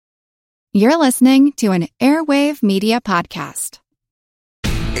You're listening to an Airwave Media Podcast.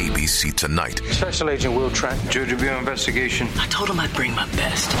 ABC Tonight. Special Agent Will Trent, Judge of your investigation. I told him I'd bring my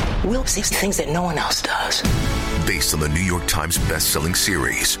best. Will sees things that no one else does. Based on the New York Times best-selling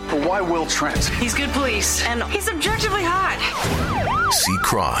series. But why Will Trent? He's good police, and he's objectively hot. See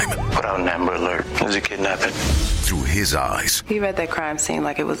crime. Put out an Amber Alert. There's a kidnapping. Through his eyes. He read that crime scene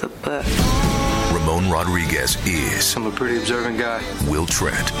like it was a book. Ramon Rodriguez is... I'm a pretty observant guy. Will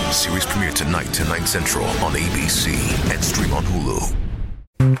Trent. Series premiere tonight, 10/9 Central on ABC and stream on Hulu.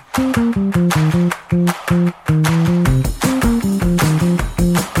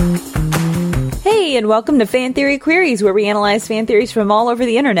 Hey, and welcome to Fan Theory Queries, where we analyze fan theories from all over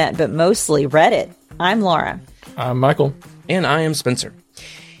the internet, but mostly Reddit. I'm Laura. I'm Michael. And I am Spencer.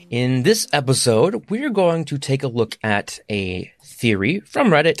 In this episode, we're going to take a look at a theory from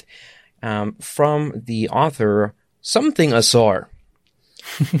Reddit from the author Something Asar.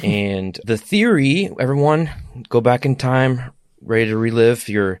 And the theory, everyone, go back in time, ready to relive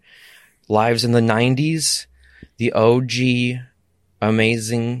your lives in the 90s, the OG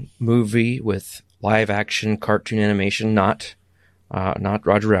amazing movie with live action cartoon animation, not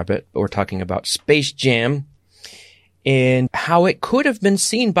Roger Rabbit, but we're talking about Space Jam and how it could have been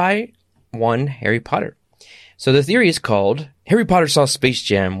seen by one Harry Potter. So the theory is called Harry Potter saw Space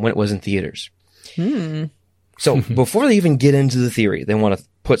Jam when it was in theaters. So before they even get into the theory, they want to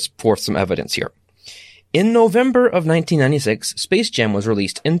put forth some evidence here. In November of 1996, Space Jam was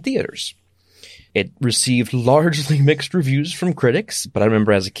released in theaters. It received largely mixed reviews from critics, but I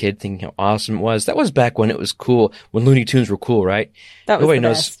remember as a kid thinking how awesome it was. That was back when it was cool, when Looney Tunes were cool, right? That was nobody the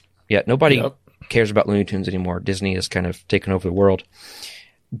knows. best. Yeah, nobody cares about Looney Tunes anymore. Disney has kind of taken over the world.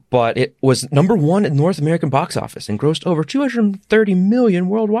 But it was number one in North American box office and grossed over $230 million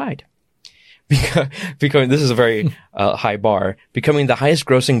worldwide. Becoming, this is a very high bar, becoming the highest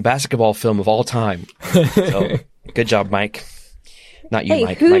grossing basketball film of all time. So, good job, Mike. Not you, Hey,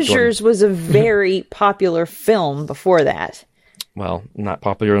 Mike. Mike Hoosiers Jordan. was a very popular film before that. Well, not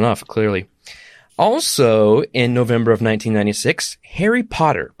popular enough, clearly. Also, in November of 1996, Harry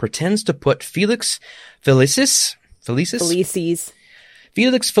Potter pretends to put Felix Felicis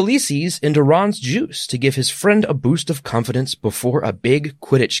into Ron's juice to give his friend a boost of confidence before a big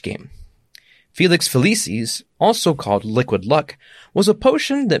Quidditch game. Felix Felicis, also called Liquid Luck, was a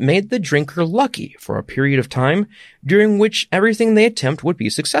potion that made the drinker lucky for a period of time during which everything they attempt would be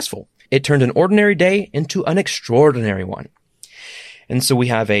successful. It turned an ordinary day into an extraordinary one. And so we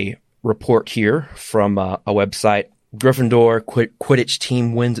have a report here from a website. Gryffindor Quidditch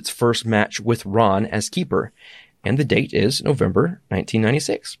team wins its first match with Ron as keeper. And the date is November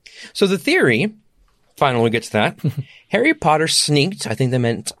 1996. So the theory, finally we get to that, Harry Potter sneaked, I think they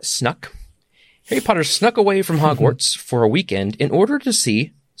meant snuck. Harry Potter snuck away from Hogwarts for a weekend in order to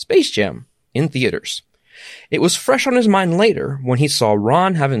see Space Jam in theaters. It was fresh on his mind later when he saw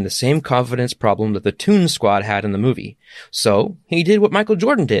Ron having the same confidence problem that the Toon Squad had in the movie. So he did what Michael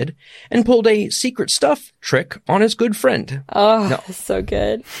Jordan did and pulled a secret stuff trick on his good friend. Oh, so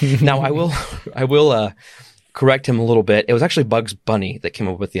good. Now I will correct him a little bit. It was actually Bugs Bunny that came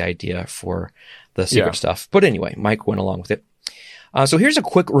up with the idea for the secret stuff. But anyway, Mike went along with it. So here's a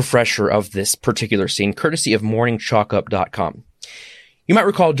quick refresher of this particular scene, courtesy of morningchalkup.com. You might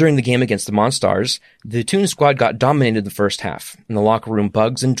recall during the game against the Monstars, the Toon Squad got dominated in the first half. In the locker room,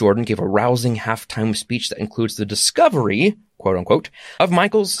 Bugs and Jordan gave a rousing halftime speech that includes the discovery, quote unquote, of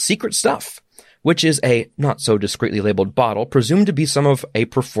Michael's secret stuff, which is a not so discreetly labeled bottle, presumed to be some of a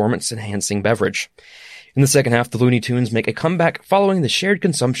performance-enhancing beverage. In the second half, the Looney Tunes make a comeback following the shared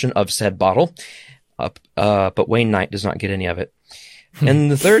consumption of said bottle, but Wayne Knight does not get any of it. In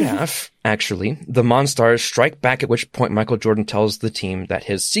the third half, actually, the Monstars strike back, at which point Michael Jordan tells the team that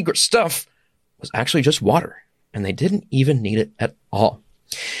his secret stuff was actually just water, and they didn't even need it at all.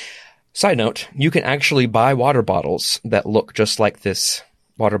 Side note, you can actually buy water bottles that look just like this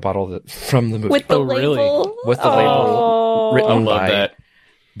water bottle from the movie. With the really? label? With the label written love by that.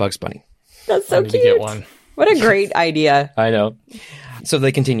 Bugs Bunny. That's so I need cute. to get one. What a great idea. I know. So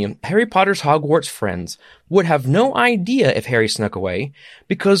they continue. Harry Potter's Hogwarts friends would have no idea if Harry snuck away,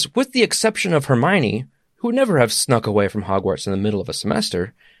 because with the exception of Hermione, who would never have snuck away from Hogwarts in the middle of a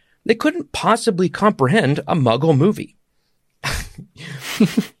semester, they couldn't possibly comprehend a Muggle movie.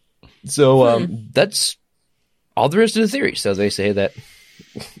 So that's all there is to the theory. So they say that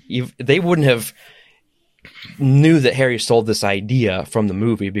they wouldn't have knew that Harry stole this idea from the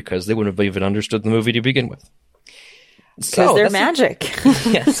movie because they wouldn't have even understood the movie to begin with. Because they're magic.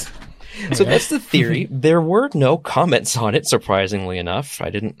 Yes. So that's the theory. There were no comments on it, surprisingly enough. I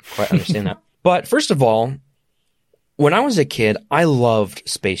didn't quite understand that. But first of all, when I was a kid, I loved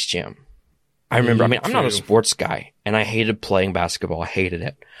Space Jam. I remember, I'm not a sports guy, and I hated playing basketball. I hated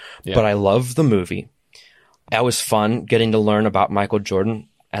it. Yeah. But I loved the movie. It was fun getting to learn about Michael Jordan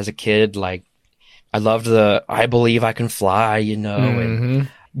as a kid. Like, I loved I Believe I Can Fly, and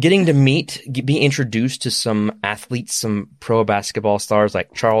getting to be introduced to some athletes, some pro basketball stars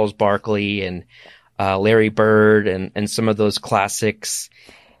like Charles Barkley and Larry Bird and some of those classics,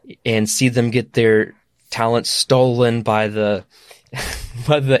 and see them get their talent stolen by the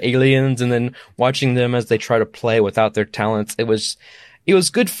aliens, and then watching them as they try to play without their talents. It was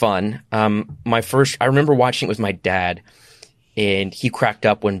good fun. I remember watching it with my dad, and he cracked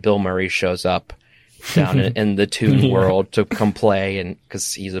up when Bill Murray shows up down in the Toon World to come play, and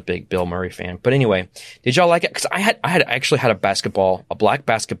because he's a big Bill Murray fan. But anyway, did y'all like it? Because I actually had a black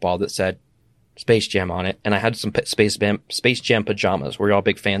basketball that said Space Jam on it, and I had some Space Jam pajamas. Were y'all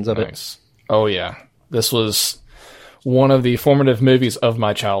big fans of it? Oh yeah, this was one of the formative movies of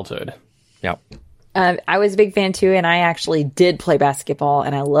my childhood. Yeah. I was a big fan too, and I actually did play basketball,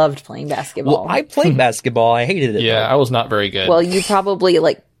 and I loved playing basketball. Well, I played basketball. I hated it. Yeah, I was not very good. Well, you probably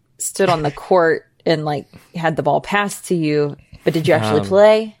stood on the court and had the ball passed to you, but did you actually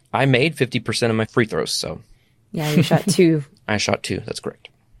play? I made 50% of my free throws, so. Yeah, you shot 2. I shot 2. That's correct.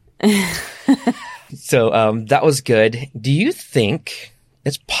 So that was good. Do you think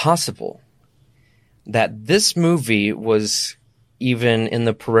it's possible that this movie was even in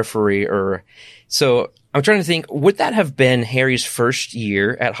the periphery, or so I'm trying to think, would that have been Harry's first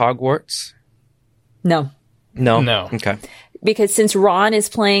year at Hogwarts? No. Okay. Because since Ron is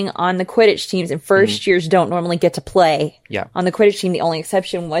playing on the Quidditch teams, and first years don't normally get to play on the Quidditch team, the only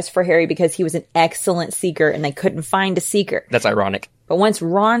exception was for Harry because he was an excellent seeker and they couldn't find a seeker. That's ironic. But once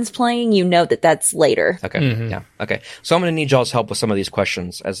Ron's playing, you know that's later. Okay. Yeah. Okay. So I'm going to need y'all's help with some of these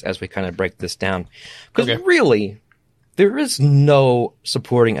questions as we kind of break this down. Because really, there is no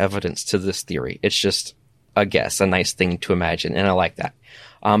supporting evidence to this theory. It's just a guess, a nice thing to imagine, and I like that.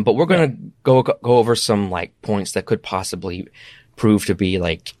 But we're going to go over some points that could possibly prove to be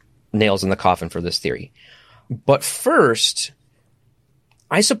nails in the coffin for this theory. But first,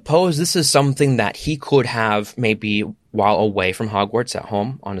 I suppose this is something that he could have maybe while away from Hogwarts at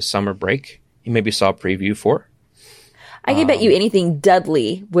home on a summer break. He maybe saw a preview for. I could bet you anything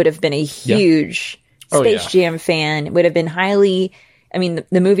Dudley would have been a huge Space Jam fan, would have been highly,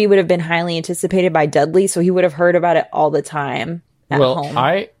 the movie would have been highly anticipated by Dudley, so he would have heard about it all the time.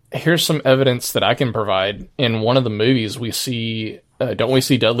 Home. Here's some evidence that I can provide. In one of the movies, we see, don't we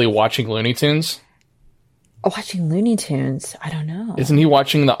see Dudley watching Looney Tunes? Oh, watching Looney Tunes? I don't know. Isn't he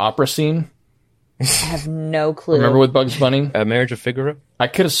watching the opera scene? I have no clue. Remember with Bugs Bunny? Marriage of Figaro? I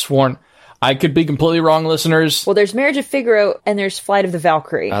could have sworn. I could be completely wrong, listeners. Well, there's Marriage of Figaro and there's Flight of the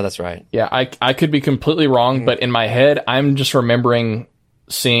Valkyrie. Oh, that's right. Yeah, I could be completely wrong, but in my head, I'm just remembering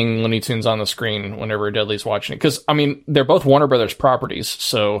seeing Looney Tunes on the screen whenever Dudley's watching it. Because, they're both Warner Brothers properties,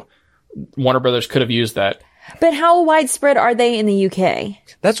 so Warner Brothers could have used that. But how widespread are they in the UK?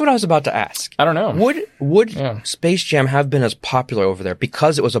 That's what I was about to ask. I don't know. Would Space Jam have been as popular over there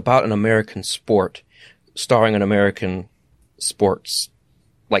because it was about an American sport, starring an American sports?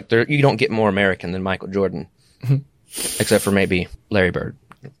 You don't get more American than Michael Jordan, except for maybe Larry Bird.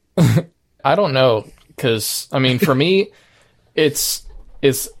 I don't know, because, for me, it's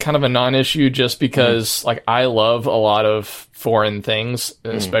kind of a non-issue just because I love a lot of foreign things,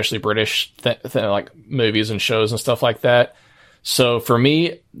 especially British movies and shows and stuff like that. So for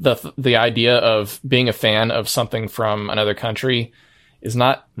me, the idea of being a fan of something from another country is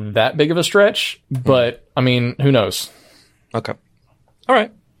not that big of a stretch, but who knows? Okay. All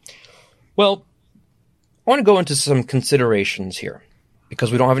right. Well, I want to go into some considerations here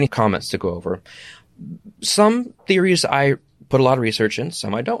because we don't have any comments to go over. Some theories I put a lot of research in,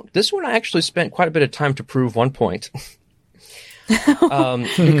 some I don't. This one I actually spent quite a bit of time to prove one point.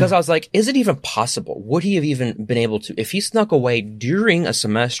 Because I was like, is it even possible? Would he have even been able to, if he snuck away during a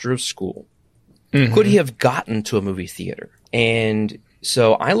semester of school, could he have gotten to a movie theater? And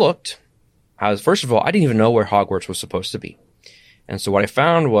so I looked. First of all, I didn't even know where Hogwarts was supposed to be. And so what I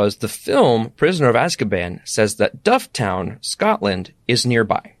found was the film Prisoner of Azkaban says that Dufftown, Scotland, is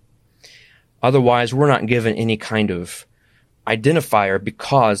nearby. Otherwise, we're not given any kind of identifier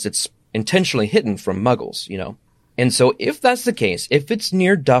because it's intentionally hidden from Muggles, And so if that's the case, if it's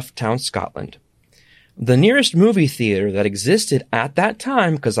near Dufftown, Scotland, the nearest movie theater that existed at that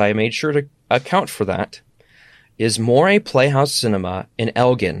time, because I made sure to account for that, is Moray Playhouse Cinema in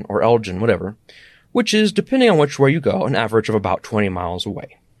Elgin, or Elgin, whatever, which is, depending on which way you go, an average of about 20 miles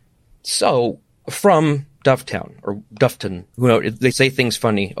away. So, from Dufftown, or Duffton, they say things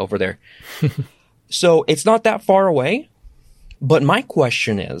funny over there. So, it's not that far away, but my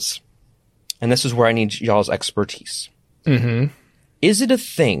question is, and this is where I need y'all's expertise. Mm-hmm. Is it a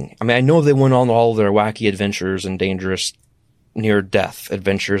thing? I mean, I know they went on all their wacky adventures and dangerous near-death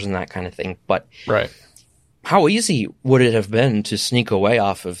adventures and that kind of thing, but Right. how easy would it have been to sneak away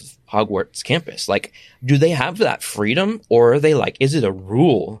off of Hogwarts campus? Like, do they have that freedom, or are they like, is it a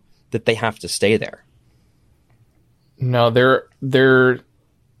rule that they have to stay there? No, they're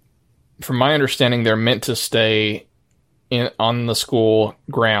from my understanding, they're meant to stay on the school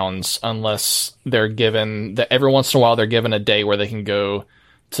grounds unless they're given that every once in a while they're given a day where they can go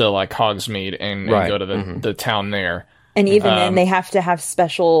to like Hogsmeade and go to the town there. And even then, they have to have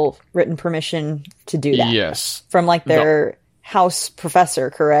special written permission to do that. Yes, from like their house professor,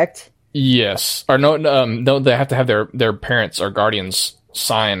 correct? Yes, or no, they have to have their parents or guardians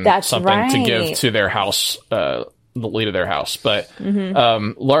sign something to give to their house, the lead of their house. But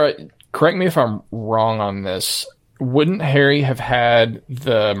Laura, correct me if I'm wrong on this. Wouldn't Harry have had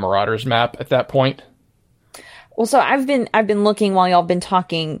the Marauders map at that point? Well, so I've been looking while y'all been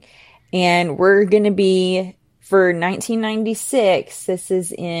talking, and we're going to be for 1996. This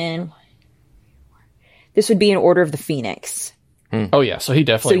would be in Order of the Phoenix. Oh yeah, so he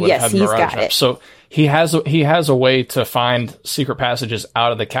definitely would have had the Marauders map. So he has a way to find secret passages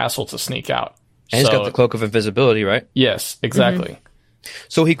out of the castle to sneak out. And he's got the Cloak of Invisibility, right? Yes, exactly.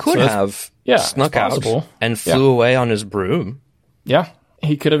 So he could have snuck out and flew away on his broom. Yeah,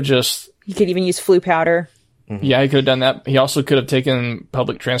 he could have just... He could even use flu powder. Yeah, he could have done that. He also could have taken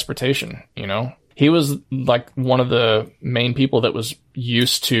public transportation, you know? He was like one of the main people that was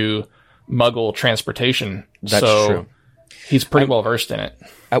used to Muggle transportation. That's true. He's pretty well versed in it.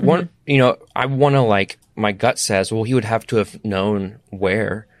 I want to, like, my gut says, well, he would have to have known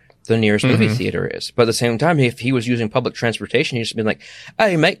where the nearest movie theater is. But at the same time, if he was using public transportation, he'd just be like,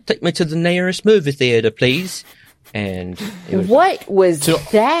 hey, mate, take me to the nearest movie theater, please. And what was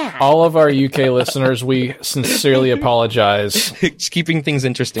that? All of our UK listeners, we sincerely apologize. It's keeping things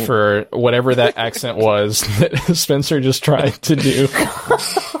interesting. For whatever that accent was that Spencer just tried to do.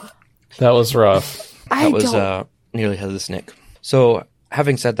 That was rough. That was nearly had this Nick. So,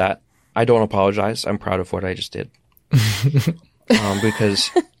 having said that, I don't apologize. I'm proud of what I just did.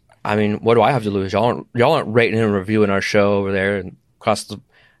 Because, I mean, what do I have to lose? Y'all aren't rating and reviewing our show over there and across the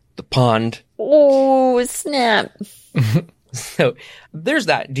pond. Oh, snap. So, there's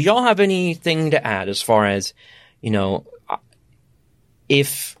that. Do y'all have anything to add as far as,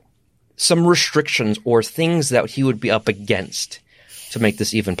 if some restrictions or things that he would be up against to make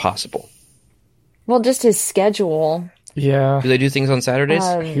this even possible? Well, just his schedule. Yeah. Do they do things on Saturdays?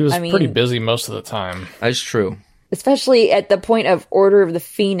 He was pretty busy most of the time. That's true. Especially at the point of Order of the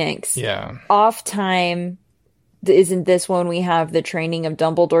Phoenix. Yeah. Off time, isn't this when we have the training of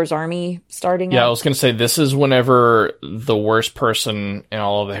Dumbledore's army starting? Yeah, I was going to say, this is whenever the worst person in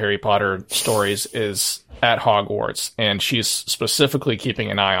all of the Harry Potter stories is at Hogwarts, and she's specifically keeping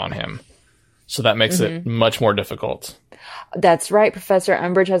an eye on him. So that makes it much more difficult. That's right. Professor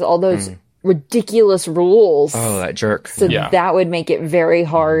Umbridge has all those ridiculous rules. Oh, that jerk. So that would make it very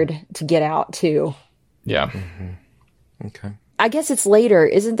hard to get out, too. Yeah. Okay. I guess it's later.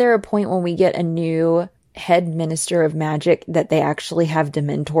 Isn't there a point when we get a new head minister of magic that they actually have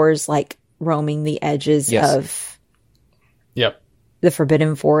Dementors like roaming the edges of the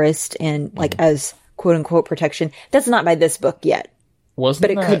Forbidden Forest and like as quote unquote protection? That's not by this book yet. Wasn't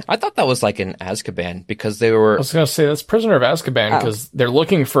but it could. I thought that was like in Azkaban because they were. I was going to say that's Prisoner of Azkaban because they're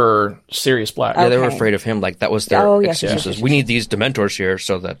looking for Sirius Black. Yeah, they were afraid of him. Like that was their excuses. Yes. We need these Dementors here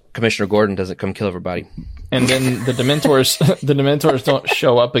so that Commissioner Gordon doesn't come kill everybody. And then the Dementors don't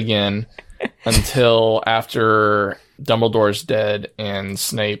show up again until after Dumbledore's dead and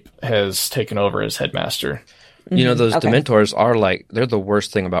Snape has taken over as headmaster. You know, those Dementors are like, they're the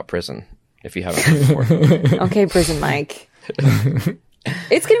worst thing about prison, if you haven't heard before. Okay, Prison Mike.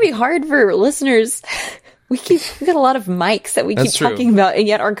 It's going to be hard for listeners. We've got a lot of mics that we keep talking about, and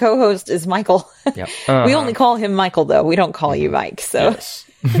yet our co-host is Michael. Yep. We only call him Michael, though. We don't call you Mike, so. Yes.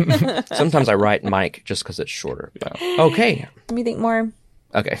 Sometimes I write Mike just because it's shorter. Okay. Let me think more.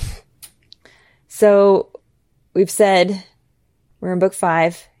 Okay. So we've said we're in book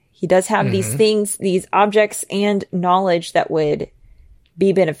 5. He does have these things, these objects and knowledge that would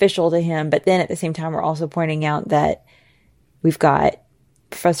be beneficial to him. But then at the same time, we're also pointing out that we've got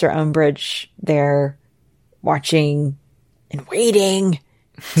Professor Umbridge there watching and waiting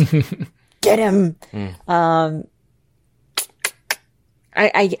to get him. And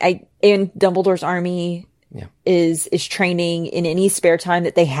Dumbledore's army is training in any spare time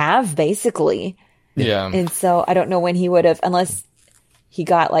that they have, basically. Yeah. And so I don't know when he would have, unless he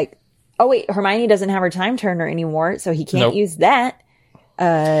got like, oh wait, Hermione doesn't have her time turner anymore, so he can't use that.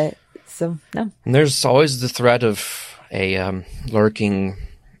 So, no. And there's always the threat of a lurking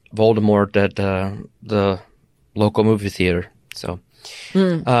Voldemort at the local movie theater. So,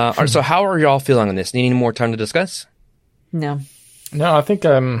 so how are y'all feeling on this? Needing more time to discuss? No. No, I think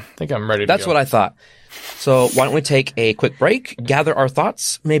I'm ready to That's go. what I thought. So why don't we take a quick break, gather our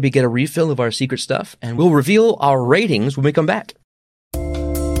thoughts, maybe get a refill of our secret stuff, and we'll reveal our ratings when we come back.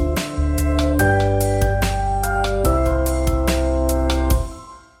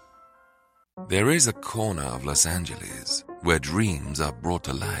 There is a corner of Los Angeles where dreams are brought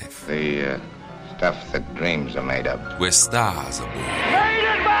to life. The stuff that dreams are made of. Where stars are born.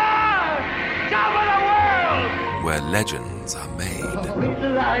 Rated by Top of the World! Where legends are made. Oh, it's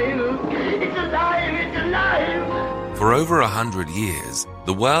alive! It's alive! It's alive! For over 100 years,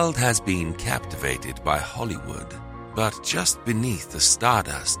 the world has been captivated by Hollywood. But just beneath the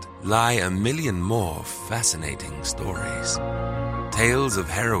stardust lie a million more fascinating stories. Tales of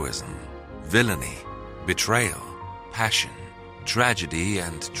heroism, villainy, betrayal, passion, tragedy,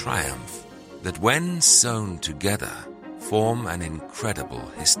 and triumph that when sewn together form an incredible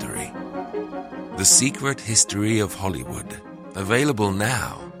history. The Secret History of Hollywood, available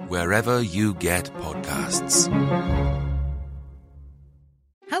now wherever you get podcasts.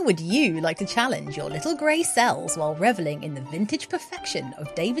 How would you like to challenge your little grey cells while reveling in the vintage perfection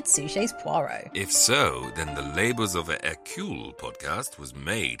of David Suchet's Poirot? If so, then the Labors of Hercule podcast was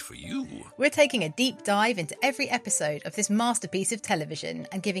made for you. We're taking a deep dive into every episode of this masterpiece of television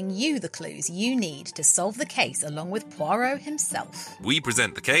and giving you the clues you need to solve the case along with Poirot himself. We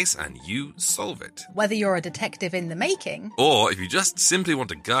present the case and you solve it. Whether you're a detective in the making, or if you just simply want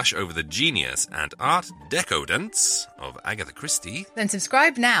to gush over the genius and art decadence of Agatha Christie, then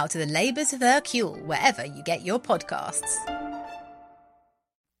subscribe now to the Labours of Hercule wherever you get your podcasts.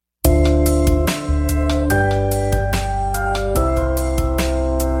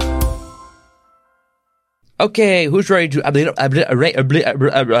 Okay, who's ready to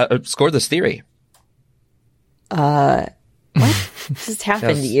score this theory? What just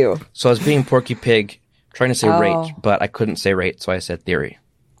happened to you? So I was being Porky Pig, trying to say rate, but I couldn't say rate, so I said theory.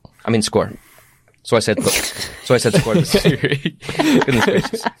 I mean score. So I said score this theory. Goodness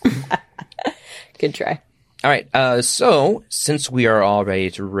gracious. Good try. All right. So since we are all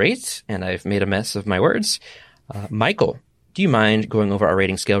ready to rate, and I've made a mess of my words, Michael, do you mind going over our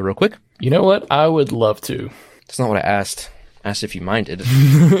rating scale real quick? You know what? I would love to. That's not what I asked. I asked if you minded.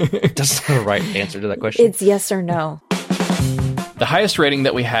 That's not the right answer to that question. It's yes or no. The highest rating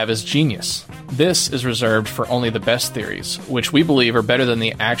that we have is Genius. This is reserved for only the best theories, which we believe are better than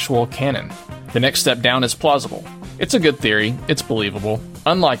the actual canon. The next step down is Plausible. It's a good theory. It's believable.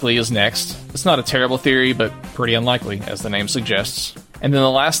 Unlikely is next. It's not a terrible theory, but pretty unlikely, as the name suggests. And then the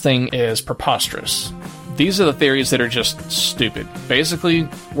last thing is Preposterous. These are the theories that are just stupid. Basically,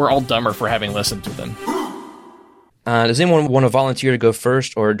 we're all dumber for having listened to them. Does anyone want to volunteer to go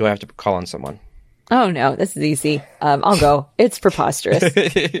first, or do I have to call on someone? Oh, no, this is easy. I'll go. It's preposterous.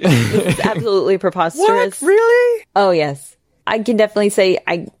 It's absolutely preposterous. What? Really? Oh, yes. I can definitely say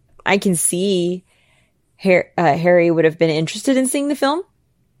I can see Harry would have been interested in seeing the film.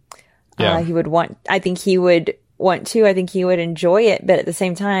 Yeah. I think he would want to. I think he would enjoy it. But at the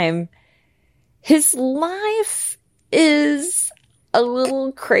same time, his life is a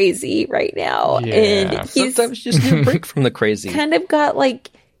little crazy right now. Yeah. And he's sometimes just need a break from the crazy. Kind of got like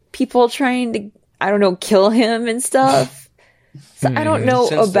people trying to, I don't know, kill him and stuff. So I don't know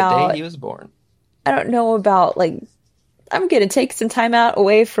Since about the day he was born. I don't know about like I'm gonna take some time out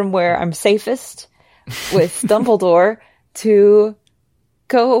away from where I'm safest with Dumbledore to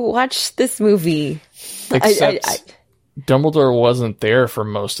go watch this movie. Except Dumbledore wasn't there for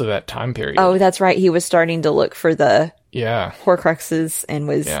most of that time period. Oh, that's right. He was starting to look for the Horcruxes and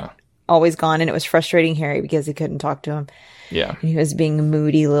was always gone, and it was frustrating Harry because he couldn't talk to him. Yeah. And he was being a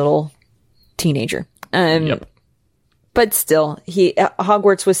moody little teenager. But still,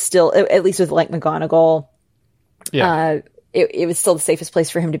 Hogwarts was still, at least with like McGonagall, it was still the safest place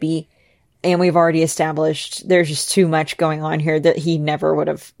for him to be. And we've already established there's just too much going on here that he never would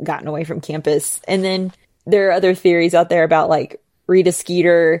have gotten away from campus. And then there are other theories out there about like Rita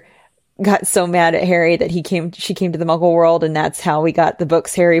Skeeter got so mad at Harry that she came to the Muggle world, and that's how we got the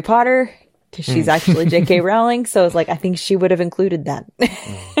books Harry Potter, because she's actually J.K. Rowling. So it's like, I think she would have included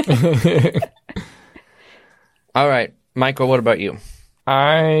that. All right. Michael, what about you?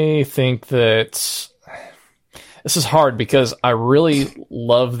 I think that this is hard because I really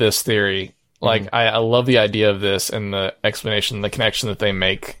love this theory. Like, I love the idea of this and the explanation, the connection that they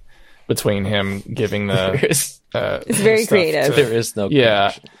make between him giving the... it's very creative. There is no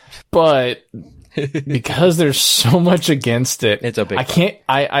connection. But because there's so much against it. It's a big.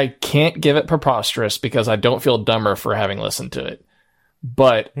 I can't give it preposterous because I don't feel dumber for having listened to it,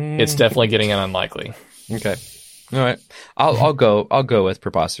 but it's definitely getting an unlikely. Okay, all right. I'll go with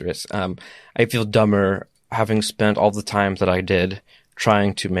preposterous. I feel dumber having spent all the time that I did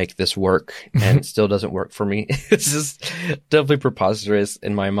trying to make this work, and it still doesn't work for me. It's just definitely preposterous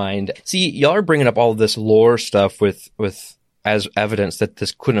in my mind. See, y'all are bringing up all this lore stuff with as evidence that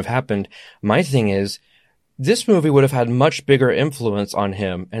this couldn't have happened. My thing is, this movie would have had much bigger influence on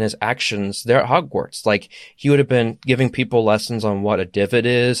him and his actions there at Hogwarts. Like, he would have been giving people lessons on what a divot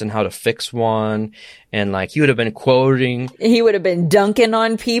is and how to fix one. And like, he would have been quoting. He would have been dunking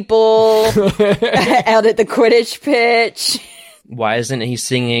on people out at the Quidditch pitch. Why isn't he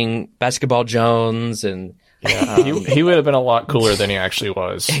singing Basketball Jones? And he would have been a lot cooler than he actually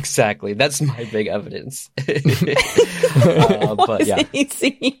was. Exactly. That's my big evidence. But yeah, he's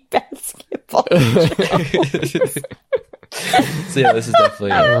singing Basketball Jones. So yeah, this is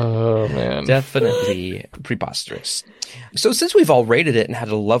definitely preposterous. So since we've all rated it and had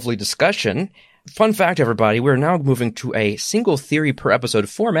a lovely discussion, fun fact, everybody, we're now moving to a single theory per episode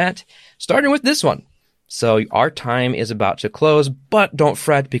format, starting with this one. So our time is about to close, but don't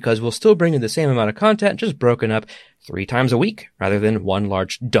fret because we'll still bring you the same amount of content, just broken up 3 times a week rather than one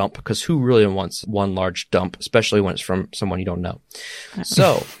large dump, because who really wants one large dump, especially when it's from someone you don't know.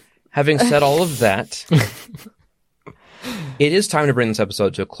 So, having said all of that, it is time to bring this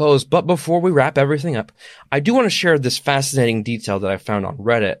episode to a close, but before we wrap everything up, I do want to share this fascinating detail that I found on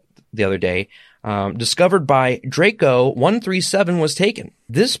Reddit the other day. Discovered by Draco137 was taken.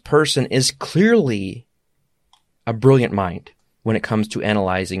 This person is clearly a brilliant mind when it comes to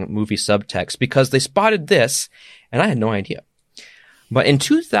analyzing movie subtext, because they spotted this, and I had no idea. But in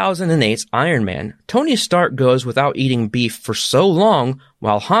 2008's Iron Man, Tony Stark goes without eating beef for so long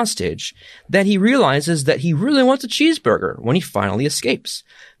while hostage that he realizes that he really wants a cheeseburger when he finally escapes.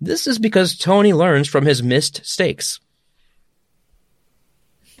 This is because Tony learns from his missed steaks.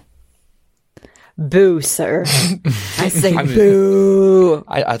 Boo, sir. I say boo.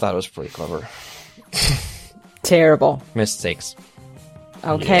 I thought it was pretty clever. Terrible. Mistakes.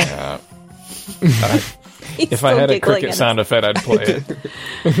 Okay. Yeah. If I had a cricket sound effect, I'd play it.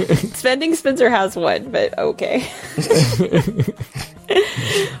 Spending Spencer has one, but okay.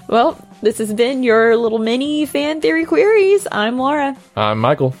 Well, this has been your little mini fan theory queries. I'm Laura. I'm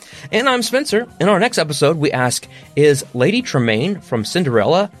Michael. And I'm Spencer. In our next episode, we ask, is Lady Tremaine from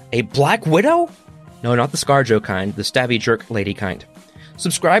Cinderella a Black Widow? No, not the ScarJo kind, the stabby jerk lady kind.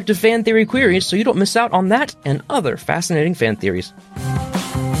 Subscribe to Fan Theory Queries so you don't miss out on that and other fascinating fan theories.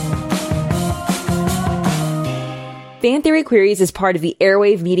 Fan Theory Queries is part of the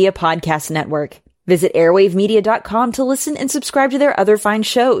Airwave Media Podcast Network. Visit airwavemedia.com to listen and subscribe to their other fine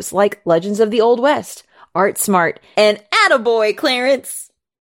shows like Legends of the Old West, Art Smart, and Attaboy, Clarence!